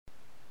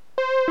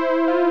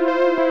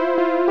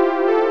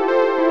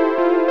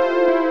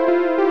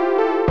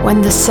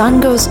When the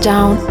sun goes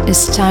down,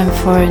 it's time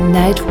for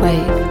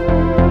NightWave.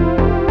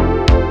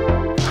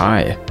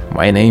 Hi,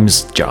 my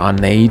name's John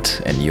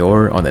Nate, and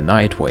you're on the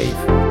NightWave.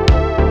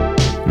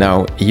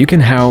 Now, you can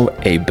have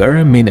a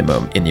bare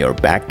minimum in your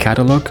back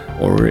catalog,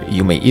 or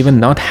you may even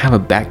not have a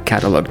back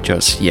catalog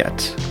just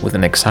yet, with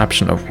an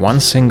exception of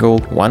one single,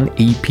 one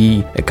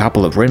EP, a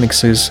couple of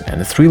remixes,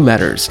 and 3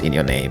 letters in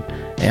your name,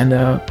 and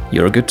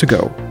you're good to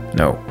go.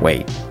 No,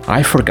 wait,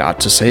 I forgot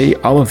to say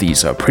all of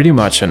these are pretty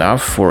much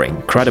enough for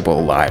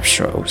incredible live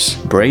shows.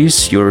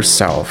 Brace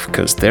yourself,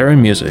 cause their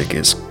music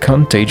is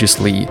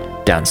contagiously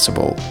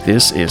danceable.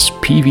 This is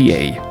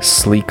PVA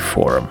Sleek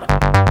Form.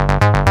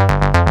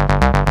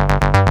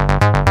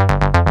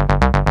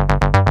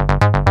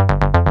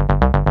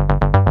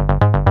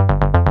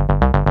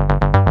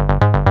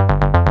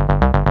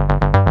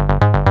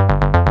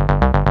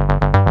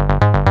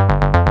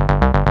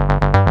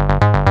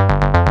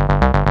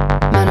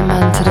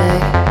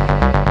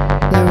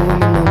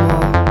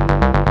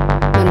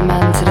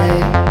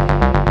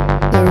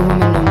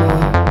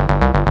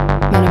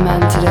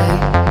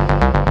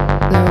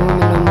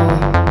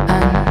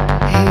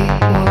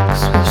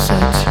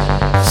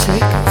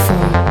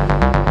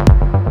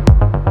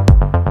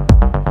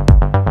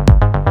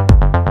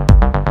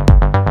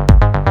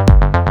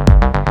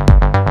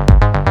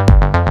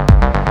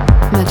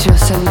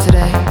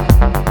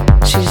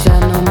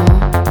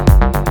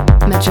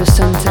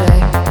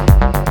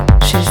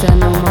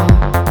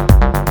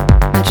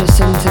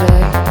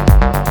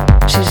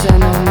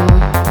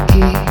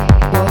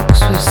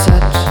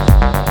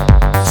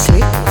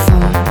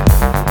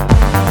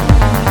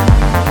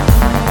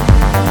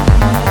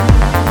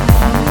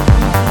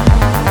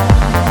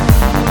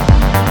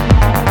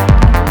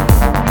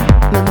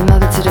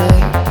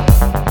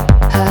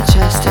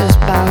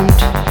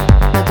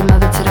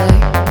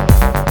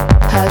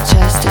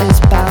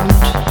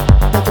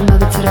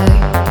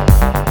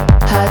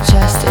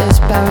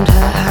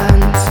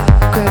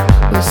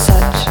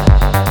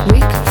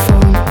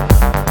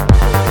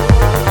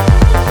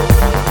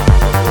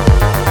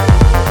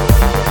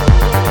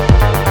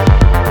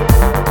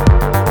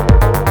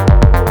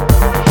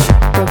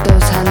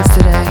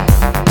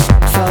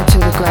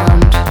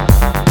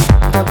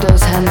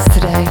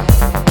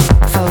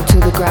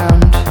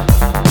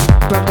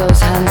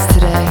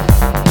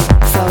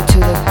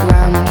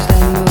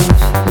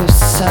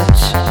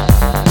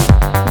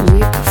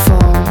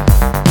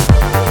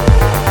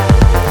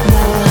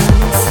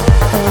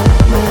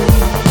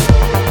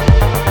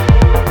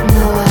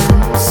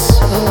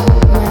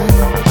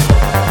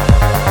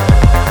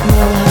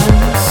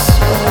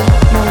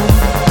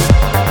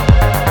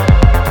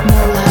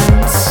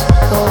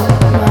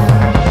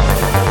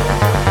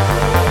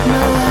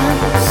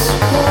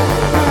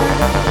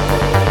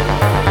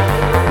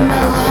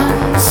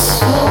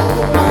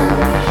 Soul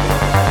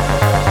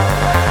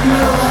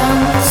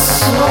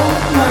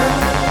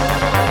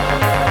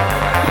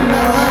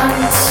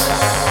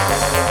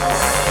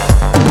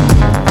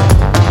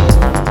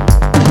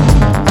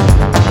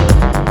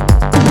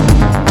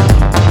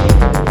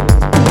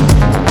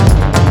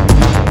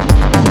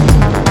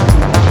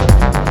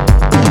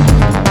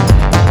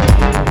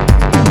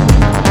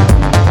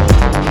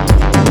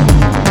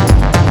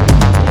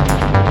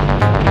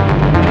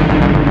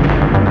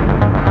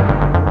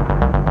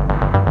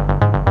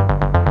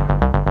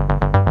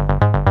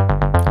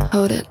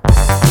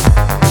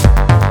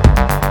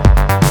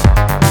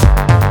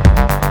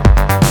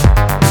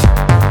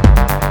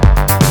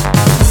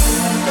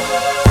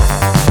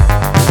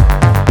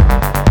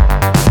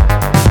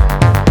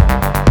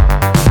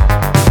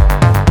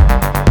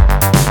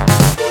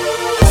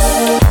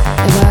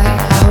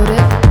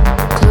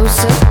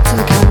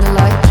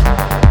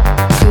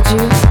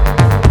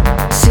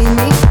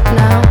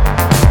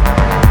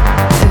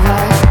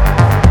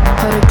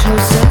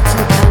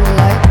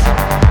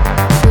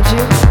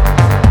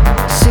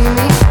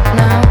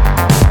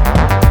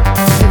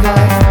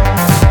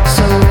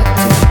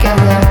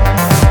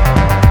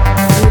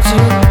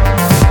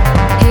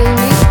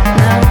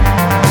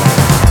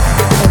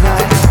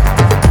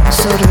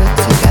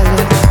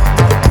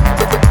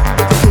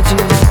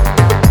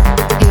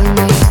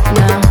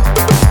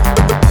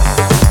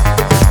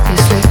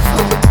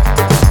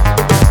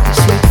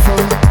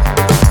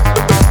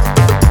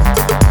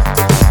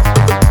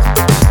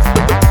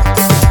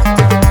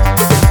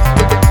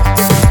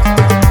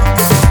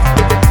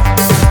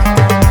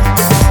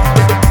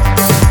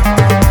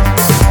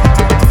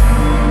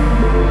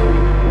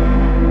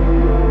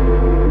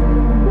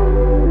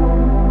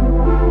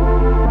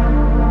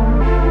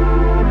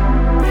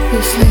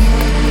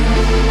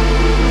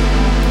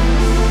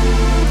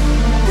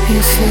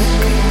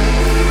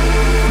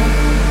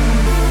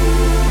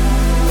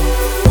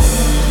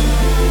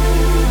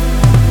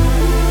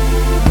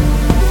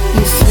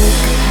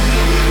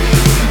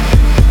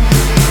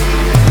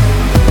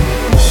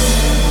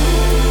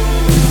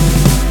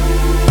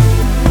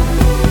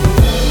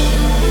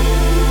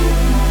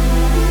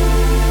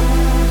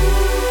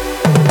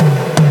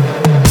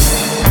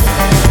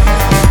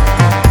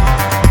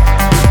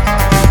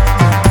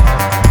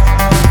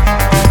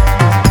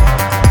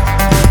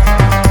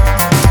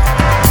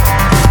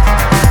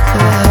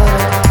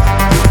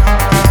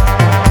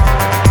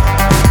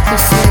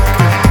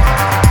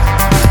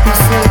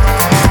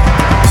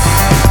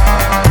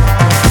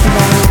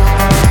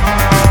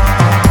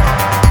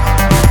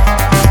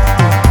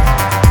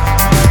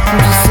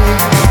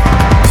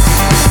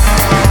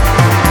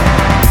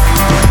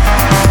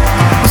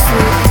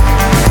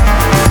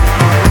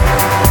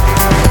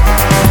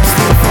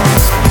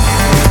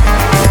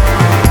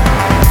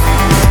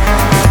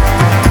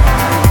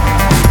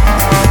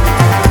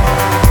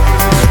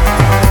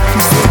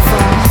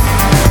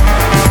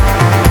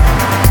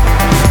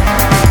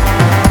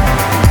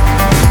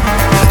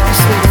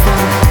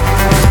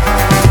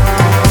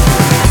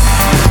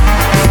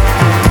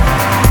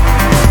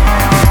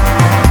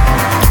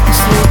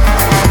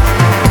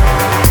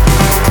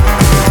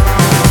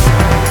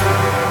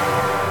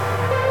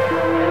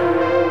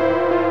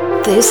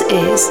This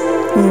is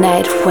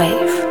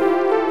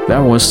NightWave. That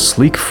was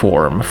Sleek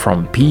Form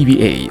from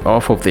PVA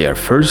off of their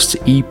first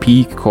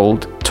EP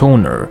called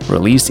Toner,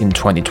 released in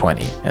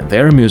 2020, and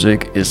their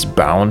music is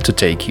bound to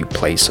take you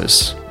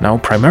places. Now,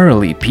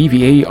 primarily,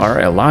 PVA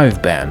are a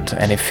live band,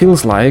 and it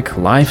feels like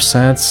live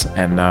sets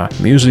and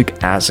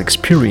music as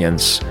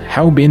experience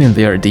have been in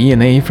their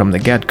DNA from the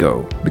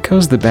get-go,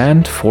 because the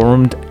band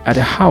formed at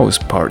a house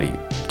party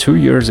 2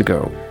 years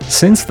ago.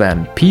 Since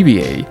then,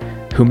 PVA,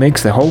 who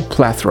makes the whole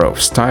plethora of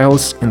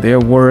styles in their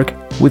work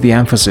with the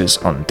emphasis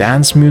on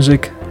dance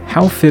music,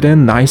 have fit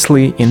in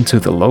nicely into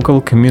the local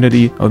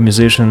community of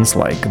musicians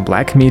like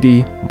Black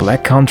Midi,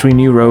 Black Country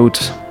New Road,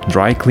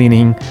 Dry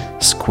Cleaning,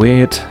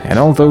 Squid, and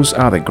all those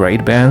other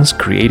great bands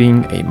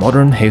creating a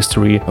modern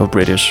history of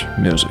British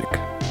music.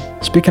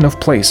 Speaking of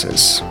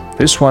places,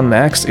 this one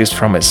next is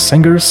from a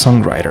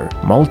singer-songwriter,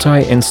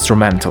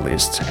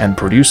 multi-instrumentalist, and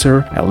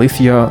producer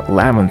Alethea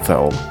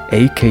Laventhal,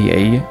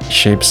 aka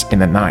Ships in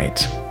the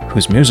Night,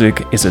 whose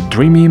music is a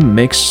dreamy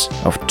mix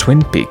of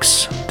Twin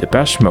Peaks,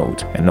 Depeche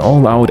Mode, and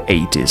all-out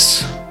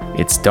 80s.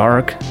 It's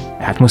dark,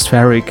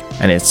 atmospheric,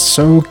 and it's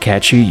so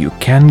catchy you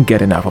can't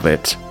get enough of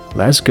it.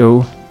 Let's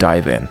go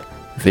dive in.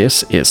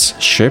 This is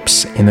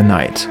Ships in the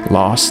Night,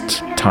 Lost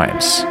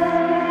Times.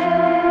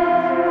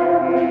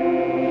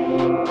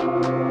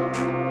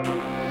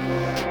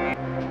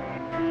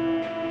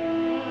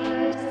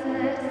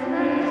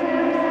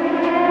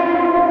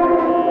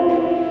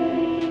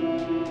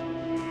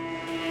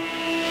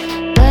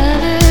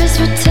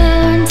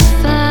 Return to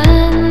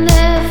find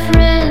their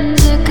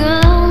friends are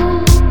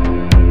gone,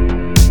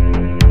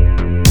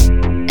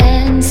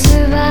 and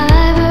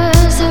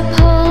survivors are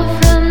pulled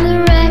from the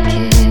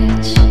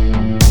wreckage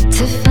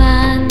to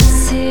find the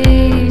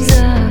seas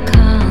are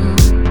calm.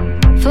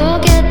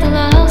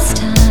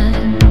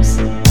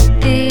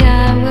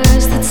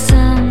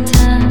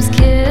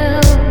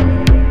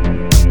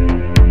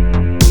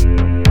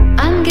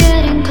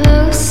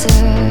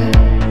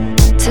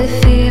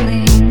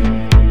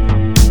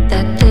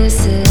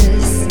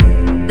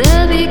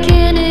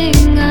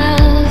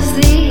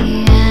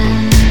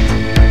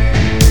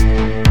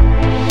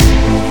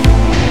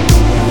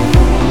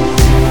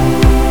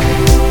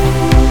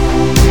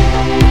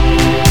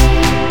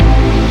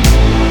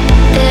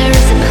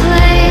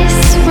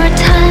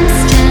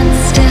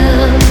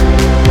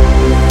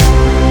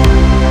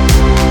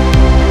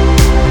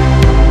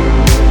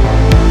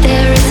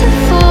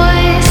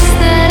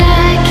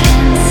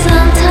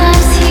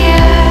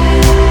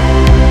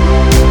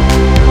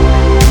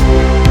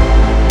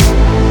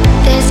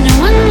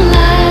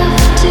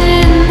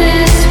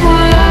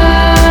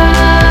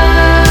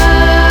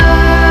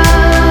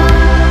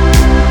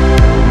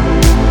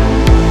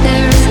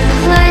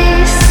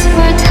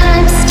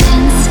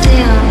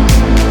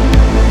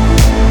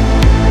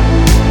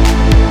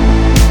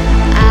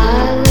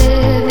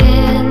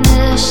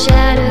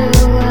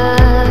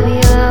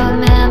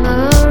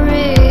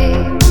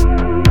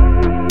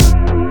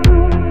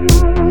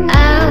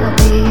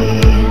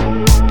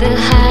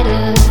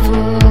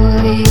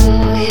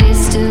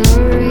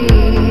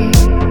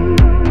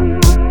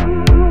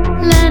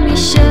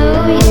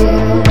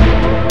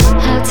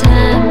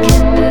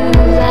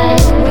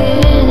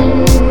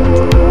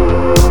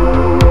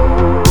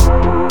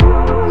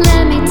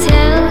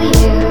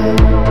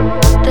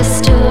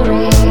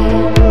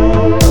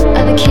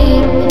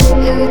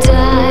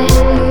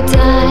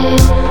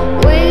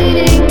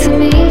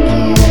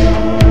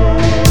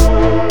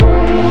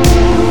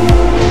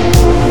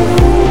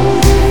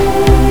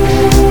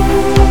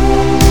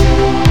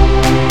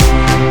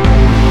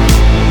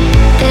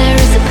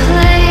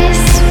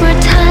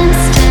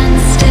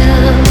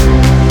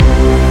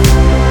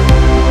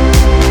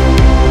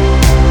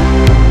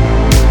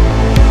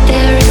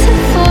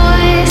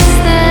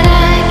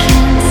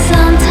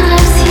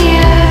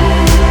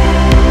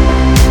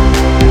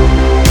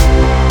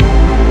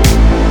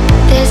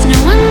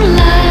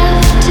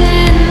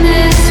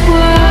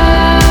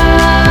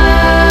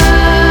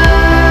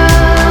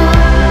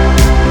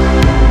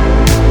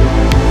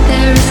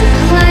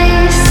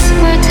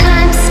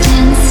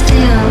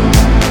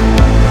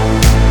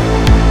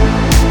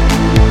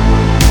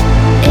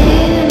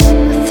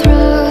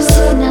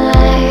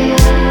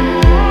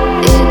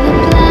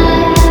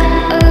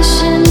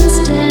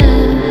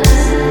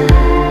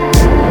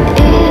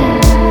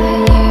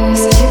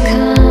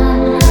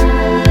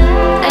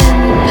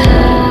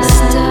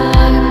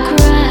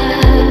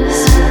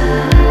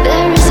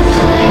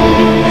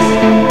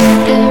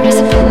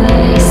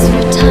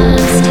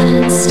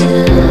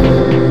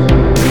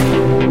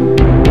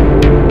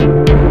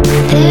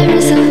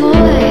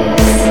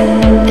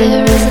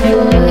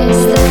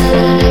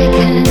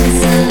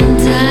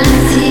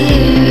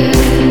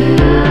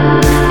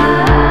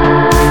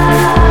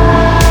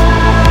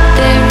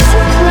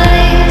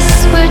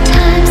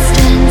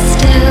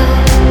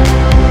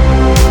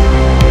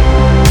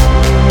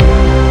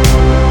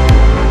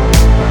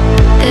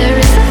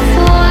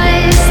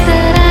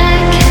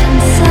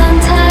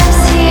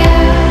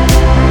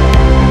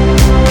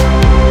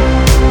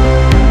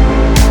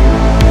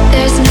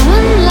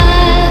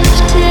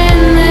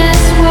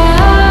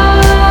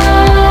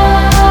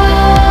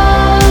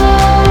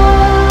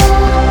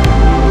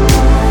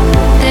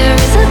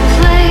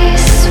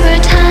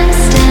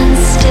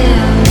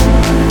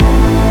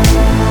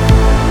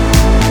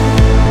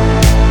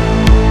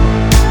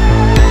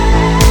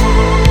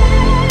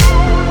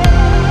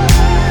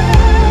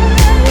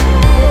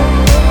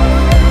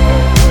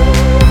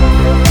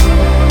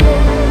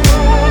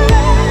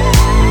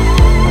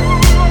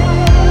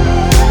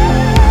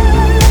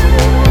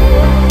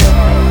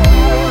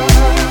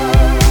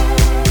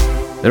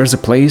 There's a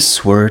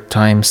place where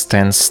time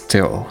stands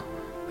still.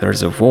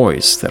 There's a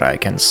voice that I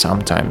can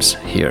sometimes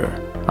hear.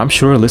 I'm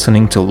sure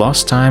listening to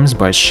Lost Times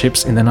by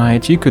Ships in the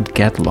Night, you could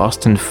get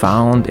lost and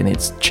found in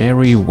its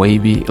cherry,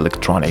 wavy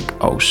electronic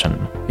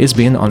ocean. It's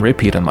been on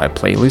repeat on my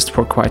playlist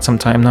for quite some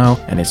time now,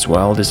 and it's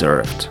well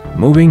deserved.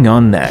 Moving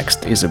on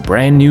next is a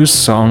brand new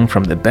song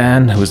from the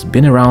band who's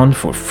been around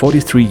for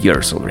 43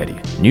 years already.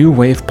 New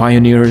wave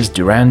pioneers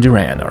Duran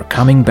Duran are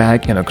coming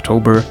back in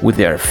October with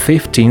their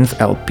 15th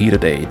LP to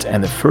date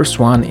and the first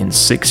one in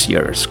 6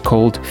 years,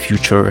 called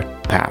Future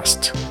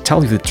Past.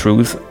 Tell you the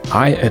truth,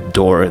 I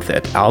adore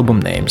that album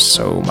name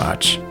so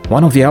much.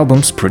 One of the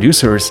album's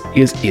producers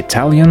is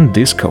Italian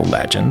disco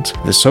legend,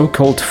 the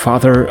so-called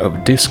father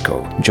of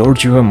disco,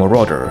 Giorgio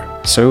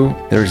Moroder, so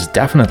there's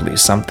definitely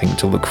something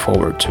to look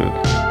forward to.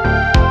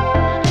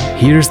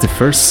 Here's the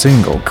first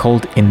single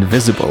called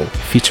Invisible,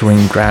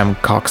 featuring Graham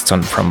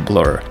Coxon from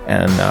Blur,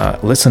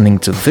 and listening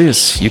to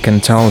this, you can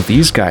tell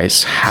these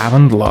guys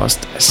haven't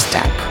lost a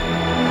step.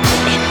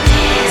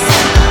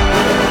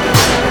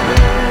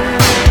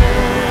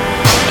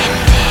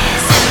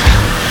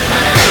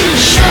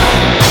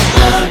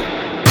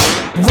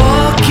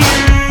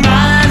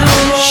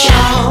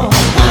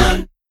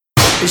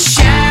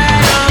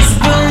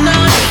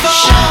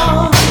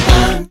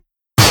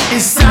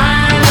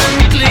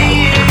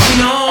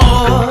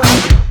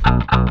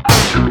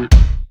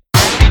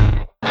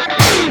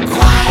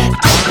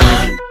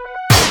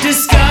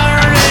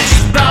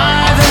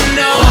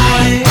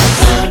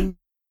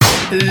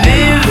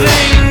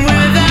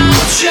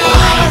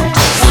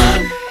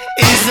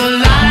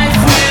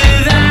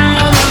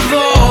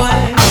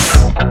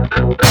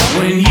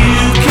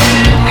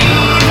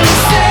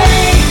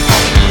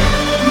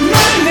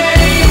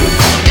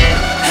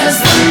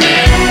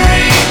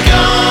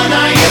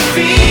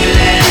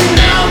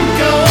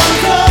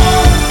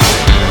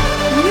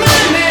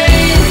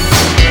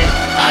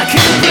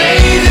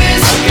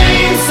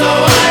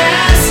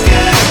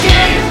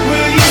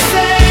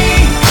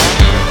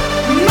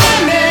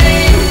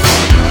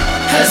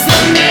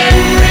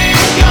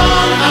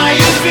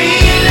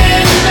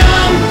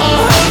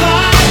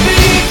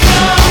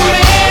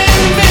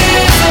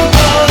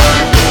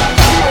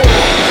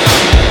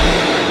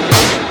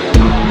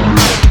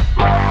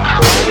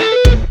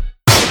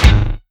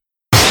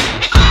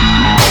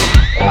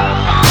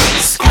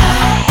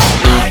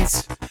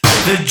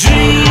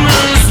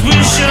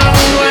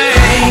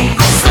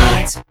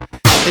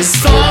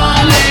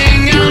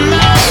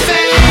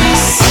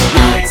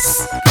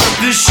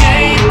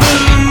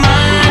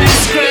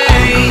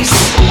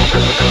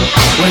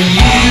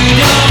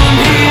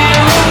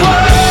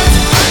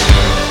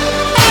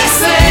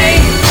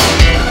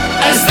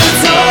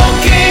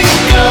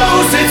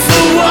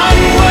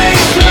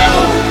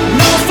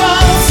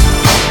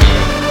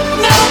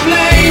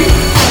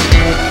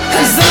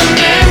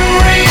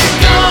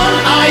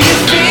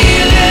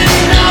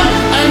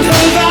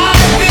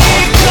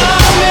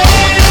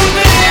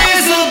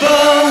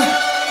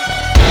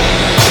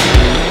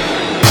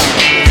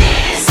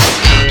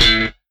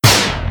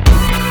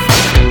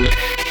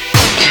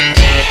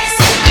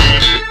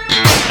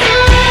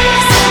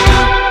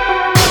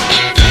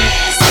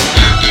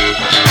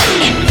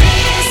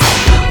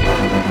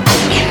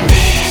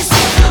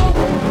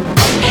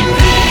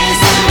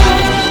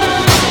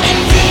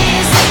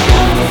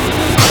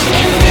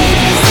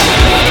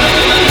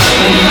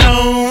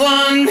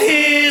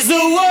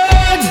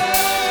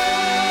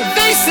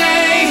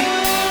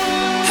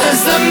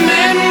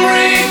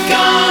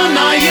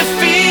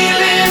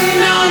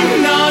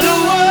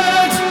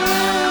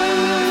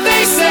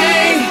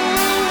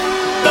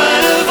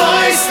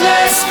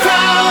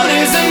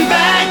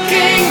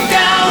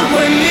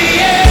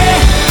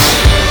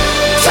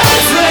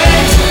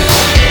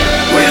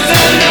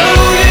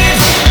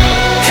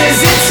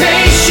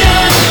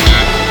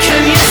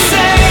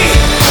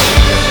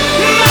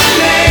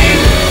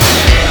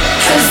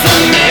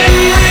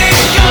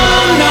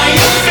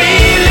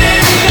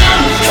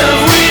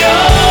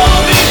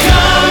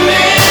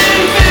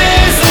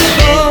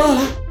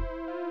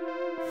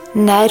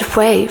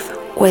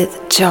 NightWave with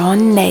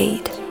John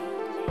Nade.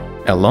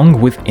 Along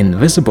with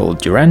Invisible,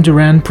 Duran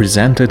Duran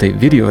presented a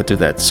video to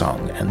that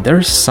song, and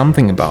there's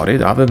something about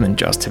it other than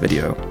just a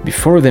video.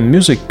 Before the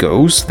music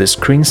goes, the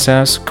screen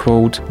says,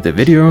 quote, "The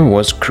video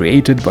was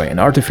created by an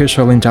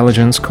artificial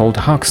intelligence called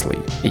Huxley,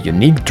 a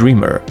unique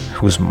dreamer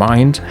whose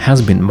mind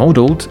has been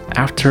modeled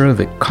after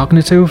the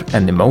cognitive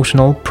and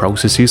emotional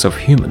processes of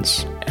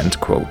humans." End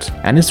quote.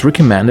 And it's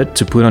recommended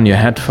to put on your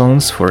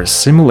headphones for a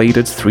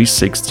simulated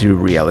 360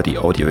 reality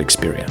audio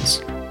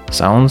experience.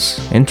 Sounds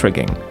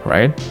intriguing,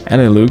 right?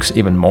 And it looks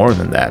even more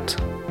than that.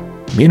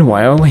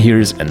 Meanwhile,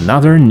 here's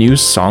another new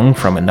song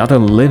from another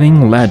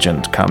living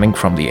legend coming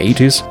from the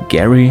 80s,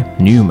 Gary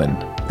Newman.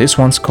 This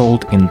one's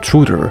called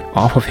Intruder,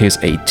 off of his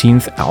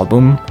 18th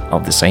album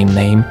of the same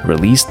name,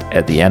 released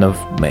at the end of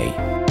May.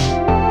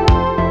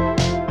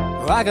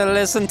 I could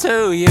listen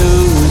to you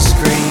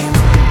scream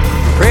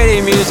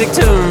pretty music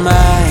to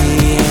my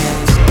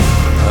ears.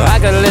 I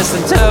could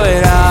listen to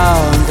it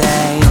all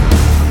day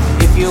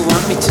if you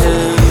want me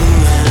to.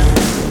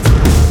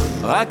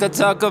 I could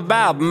talk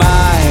about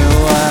my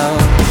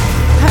world,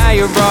 how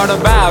you brought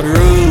about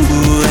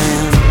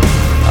ruin.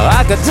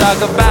 I could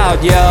talk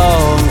about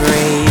your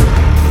greed,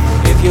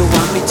 if you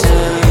want me to.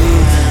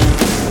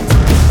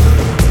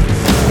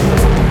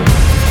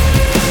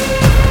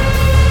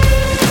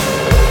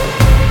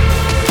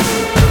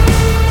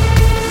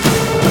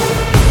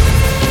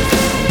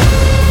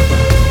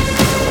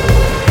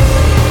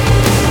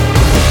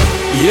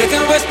 You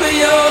can whisper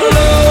your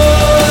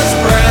Lord's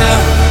prayer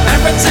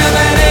and pretend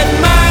that it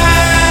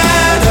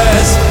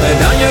matters, but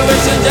don't you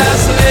wish to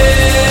just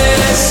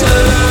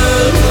listen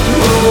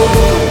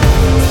more?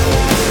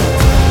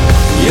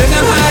 You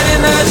can hide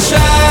in the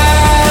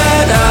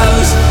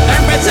shadows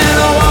and pretend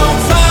I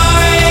won't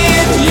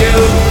find you,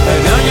 but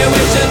don't you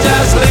wish to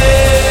just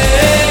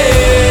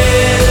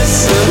listen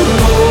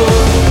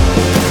more?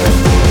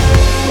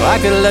 Well, I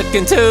could look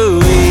into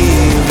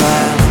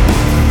evil,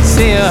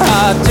 see a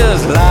heart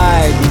just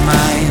like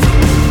mine,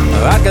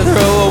 or I could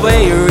throw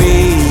away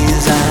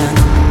reason,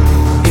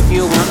 if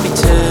you want me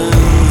to.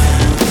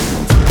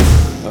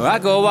 Or I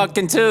could walk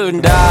into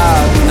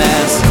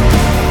darkness,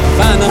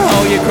 find the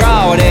hole you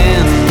crawled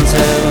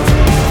into.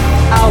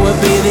 I will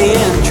be the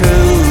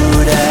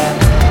intruder,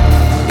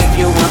 if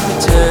you want me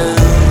to.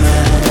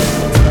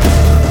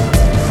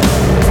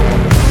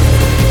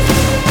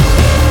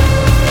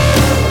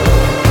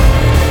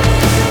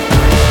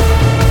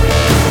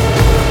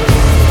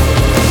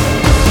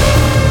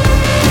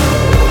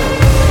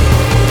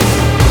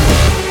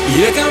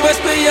 You can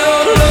whisper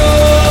your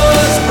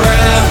Lord's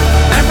prayer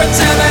and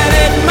pretend that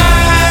it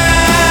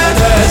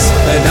matters,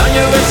 but don't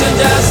you wish to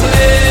just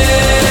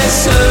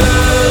listen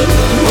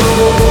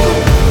more?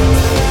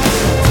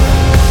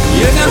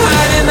 You can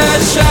hide in the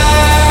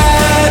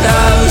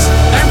shadows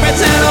and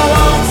pretend I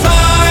won't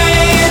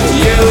find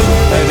you,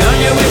 but don't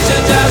you wish to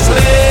just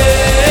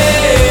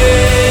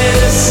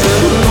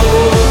listen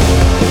more?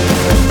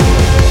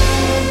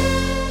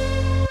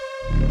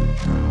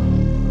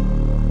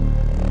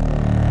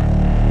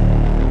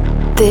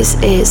 This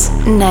is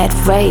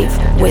NightWave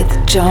with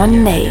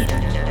John Nate.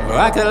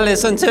 I could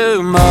listen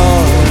to more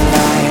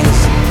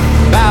lies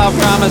about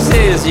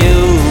promises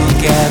you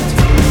kept,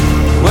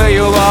 where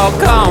you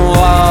walk on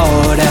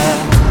water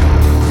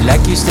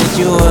like you said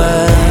you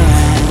would.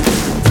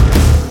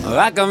 Or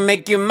I could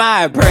make you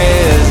my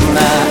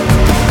prisoner,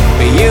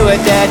 but you a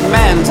dead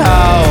man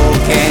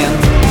talking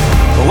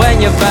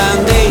when you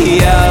found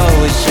the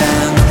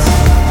oceans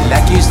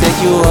like you said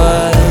you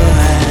would.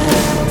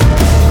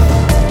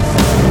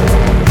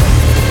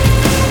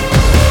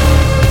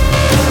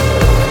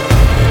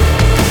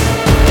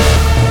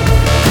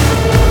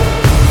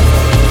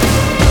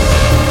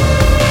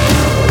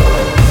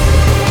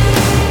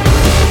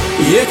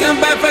 You can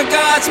beg for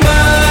God's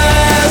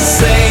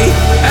mercy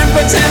and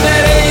pretend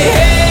that He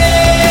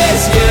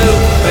hates you,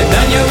 but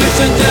don't you wish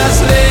to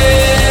just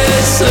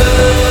listen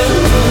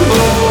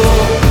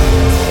more?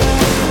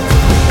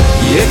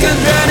 You can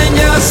drown in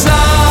your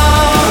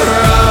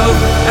sorrow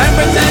and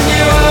pretend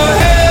you are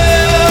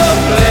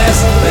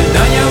helpless, but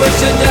don't you wish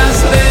to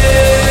just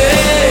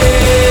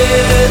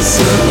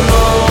listen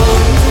more?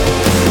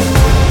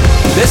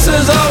 This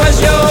is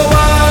always your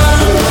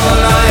one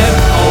life.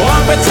 I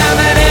won't pretend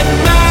that it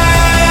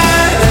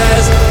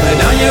matters, but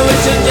don't you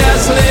wish to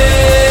just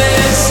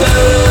listen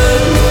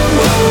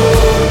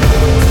more?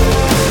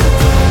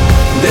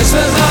 This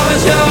was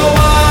always your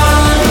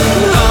one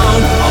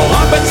home. I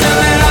won't pretend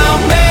that I'll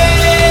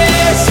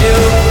miss you,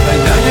 but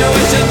don't you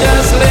wish to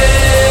just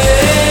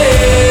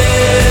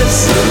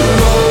listen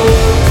more?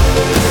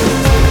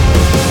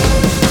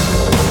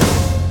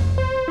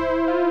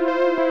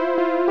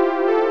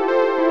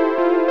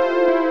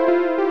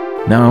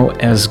 Now,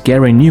 as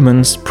Gary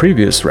Numan's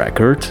previous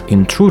record,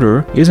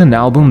 Intruder is an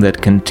album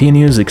that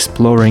continues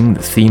exploring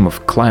the theme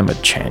of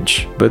climate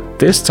change. But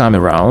this time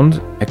around,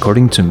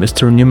 according to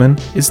Mr. Newman,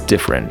 is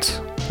different.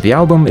 The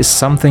album is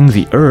something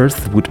the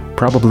Earth would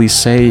probably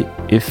say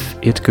if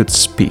it could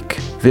speak.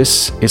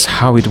 This is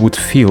how it would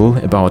feel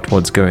about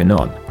what's going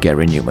on,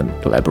 Gary Numan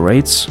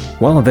elaborates.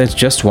 Well, that's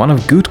just one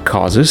of good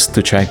causes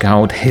to check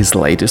out his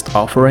latest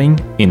offering,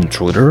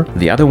 Intruder.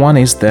 The other one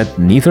is that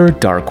neither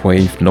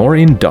Darkwave nor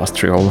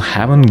Industrial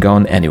haven't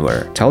gone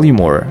anywhere. Tell you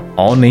more,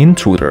 on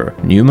Intruder,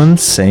 Newman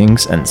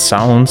sings and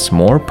sounds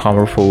more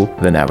powerful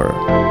than ever.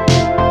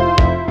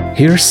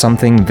 Here's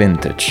something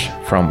vintage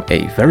from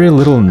a very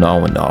little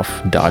known of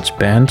Dutch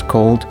band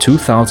called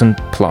 2000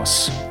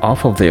 Plus,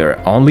 off of their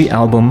only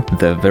album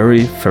The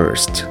Very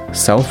First,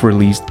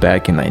 self-released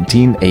back in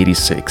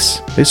 1986.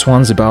 This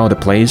one's about a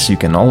place you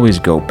can always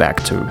go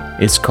back to.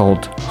 It's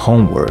called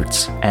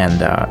Homewards,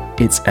 and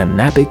it's an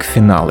epic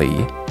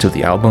finale to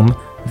the album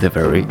The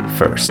Very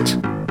First.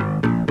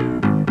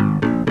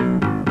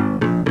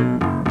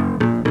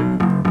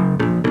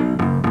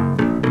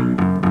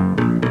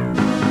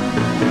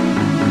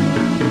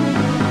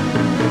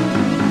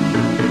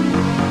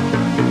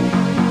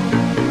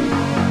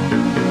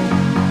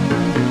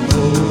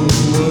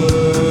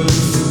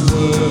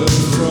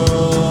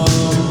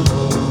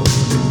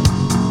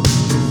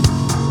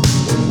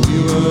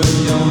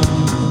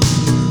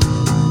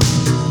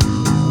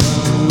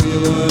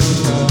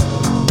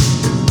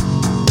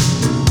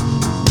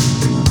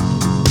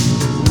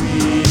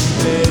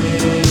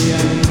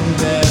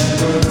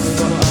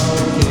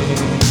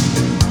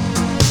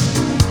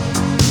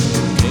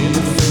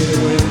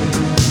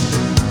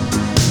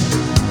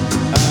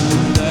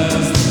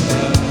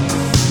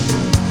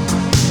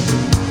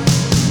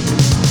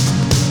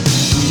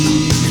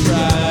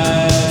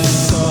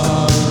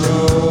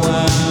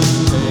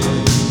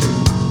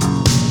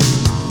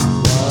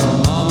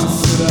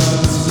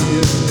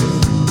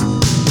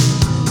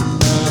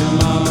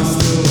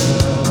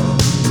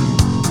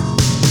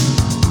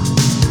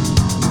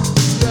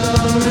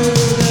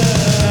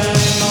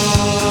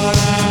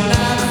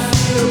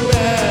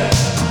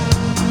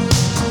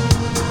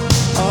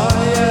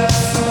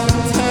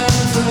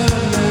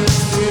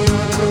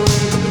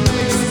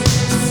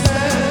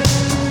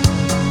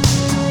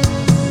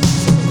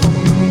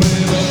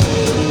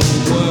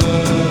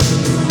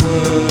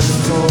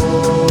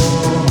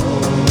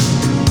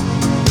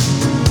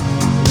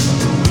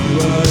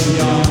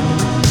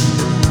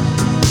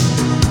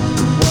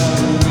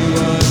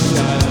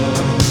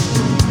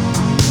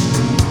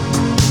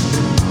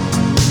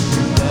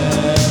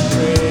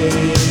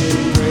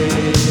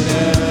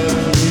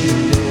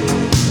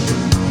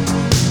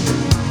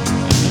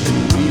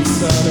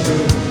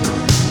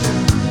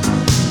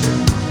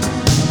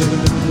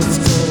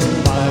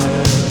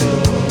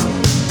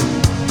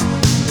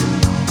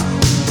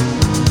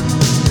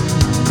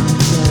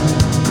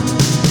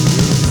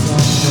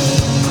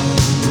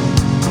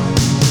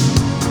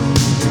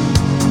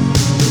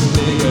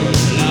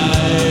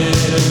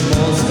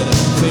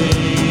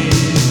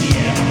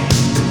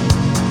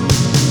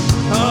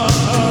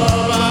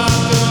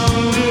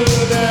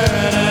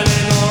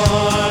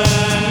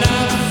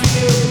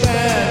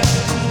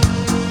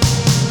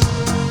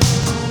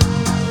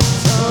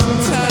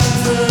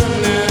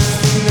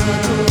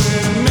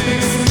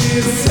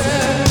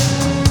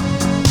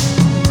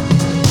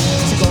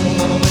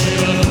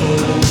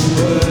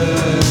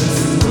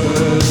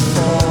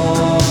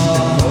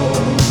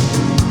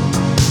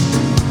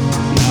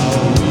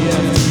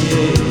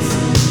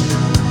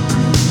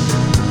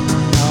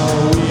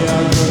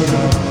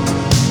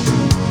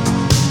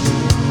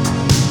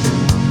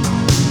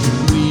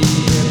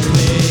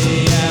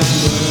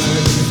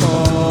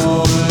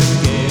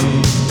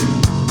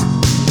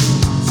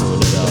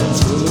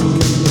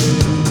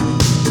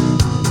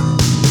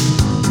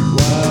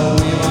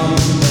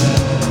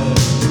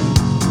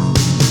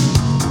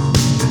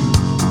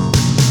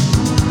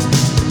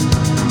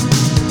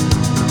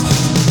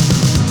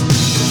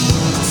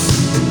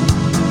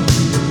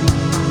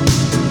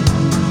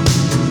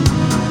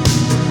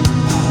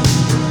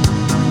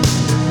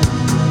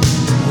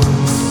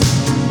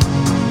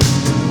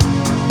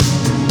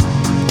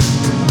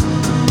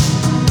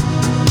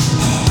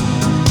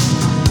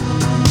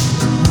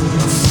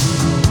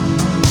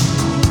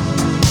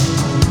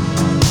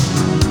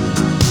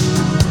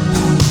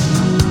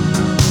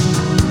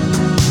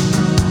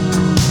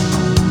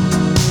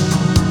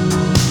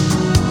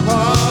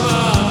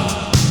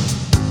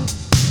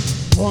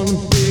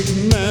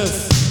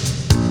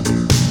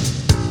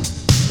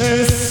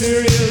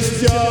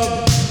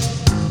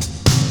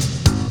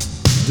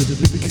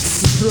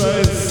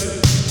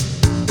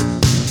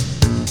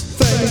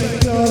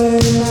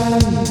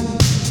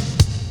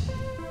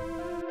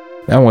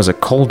 That was a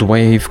cold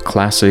wave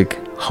classic,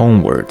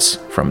 Homewards,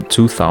 from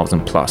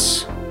 2000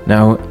 plus.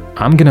 Now,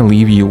 I'm gonna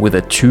leave you with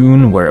a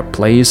tune where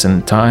place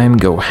and time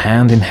go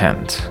hand in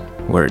hand,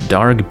 where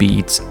dark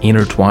beats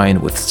intertwine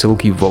with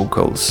silky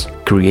vocals,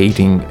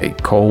 creating a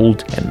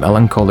cold and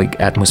melancholic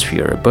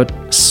atmosphere, but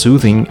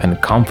soothing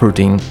and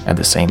comforting at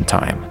the same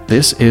time.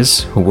 This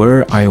is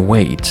Where I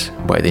Wait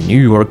by the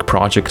New York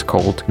project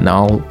called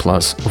Null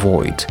Plus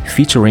Void,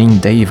 featuring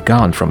Dave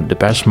Gunn from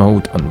Depeche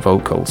Mode on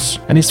vocals,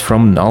 and it's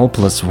from Null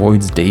Plus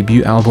Void's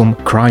debut album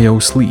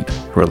Cryo Sleep,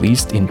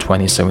 released in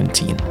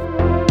 2017.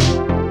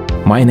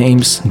 My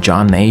name's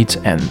John Nate,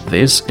 and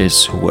this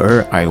is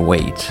Where I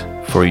Wait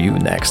for you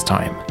next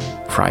time,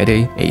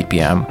 Friday, 8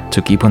 p.m.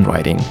 to keep on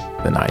riding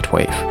the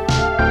NightWave.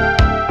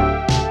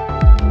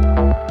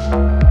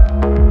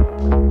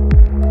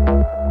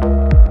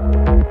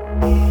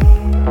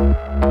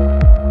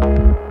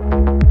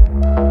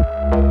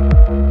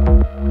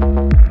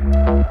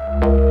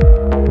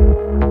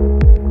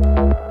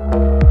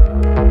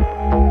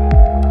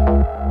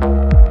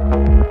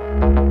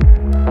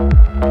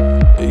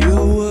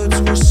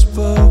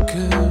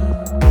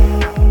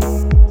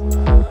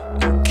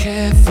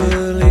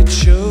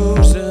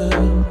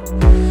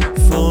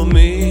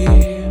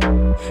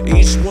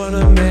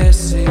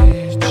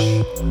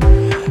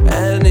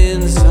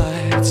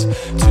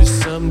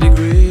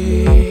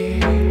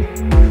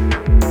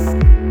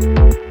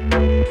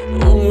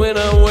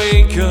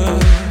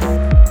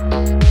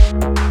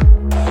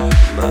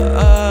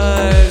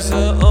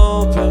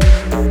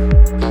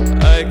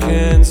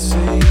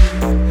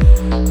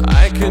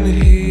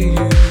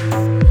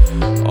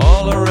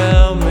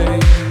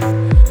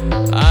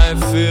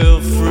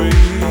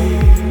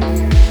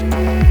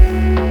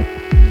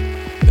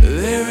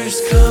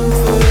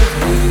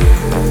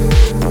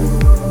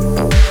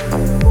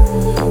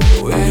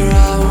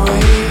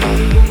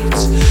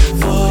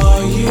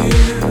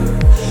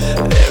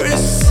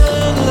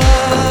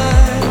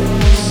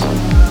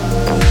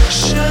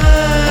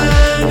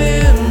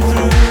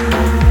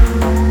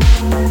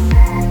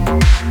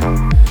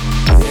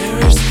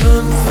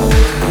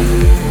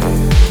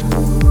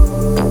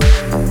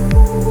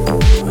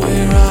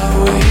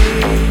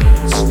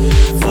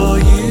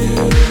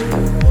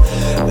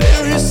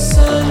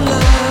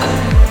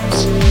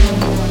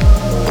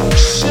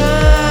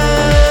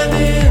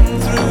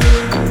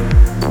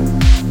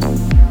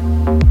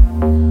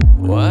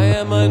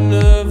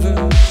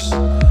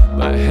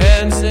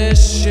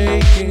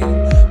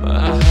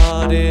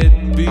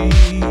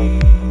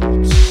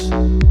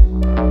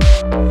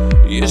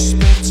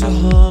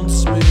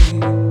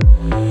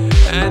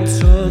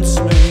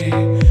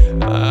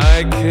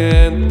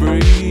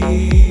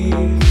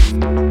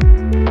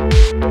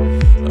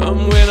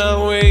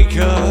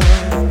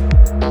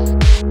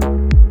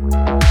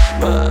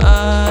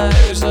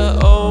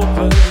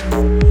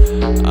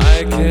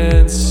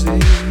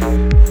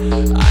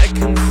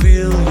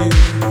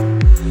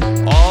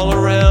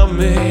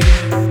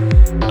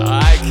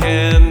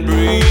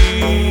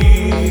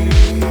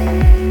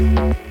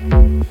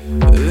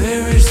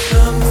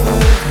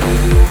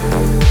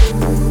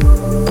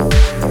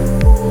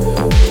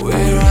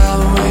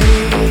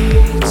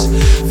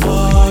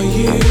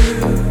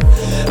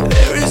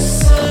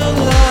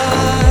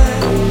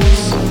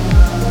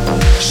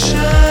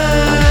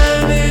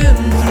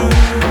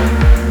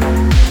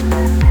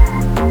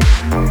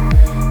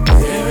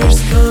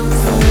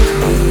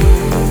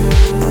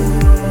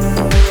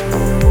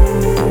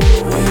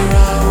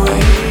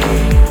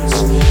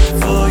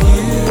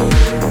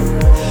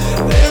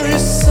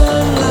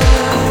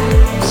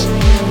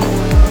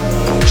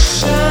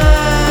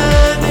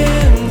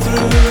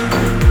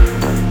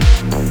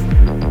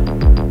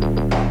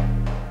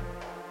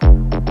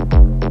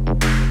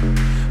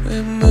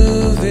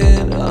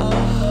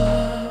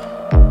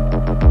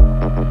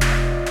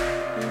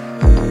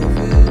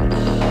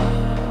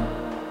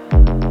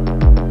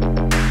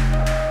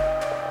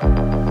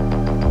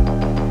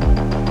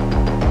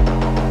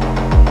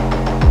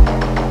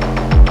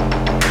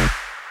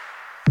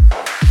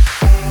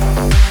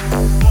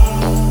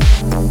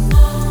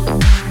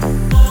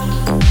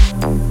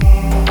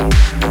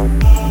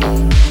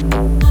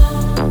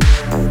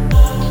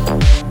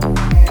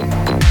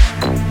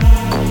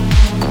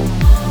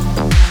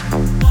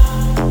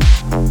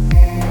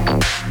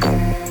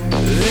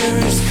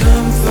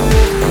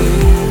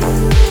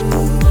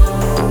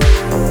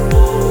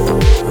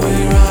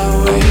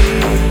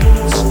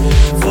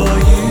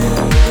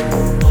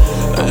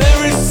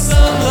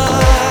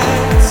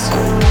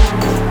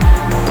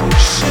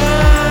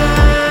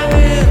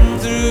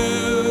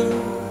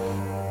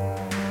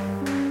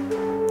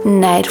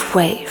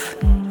 NightWave.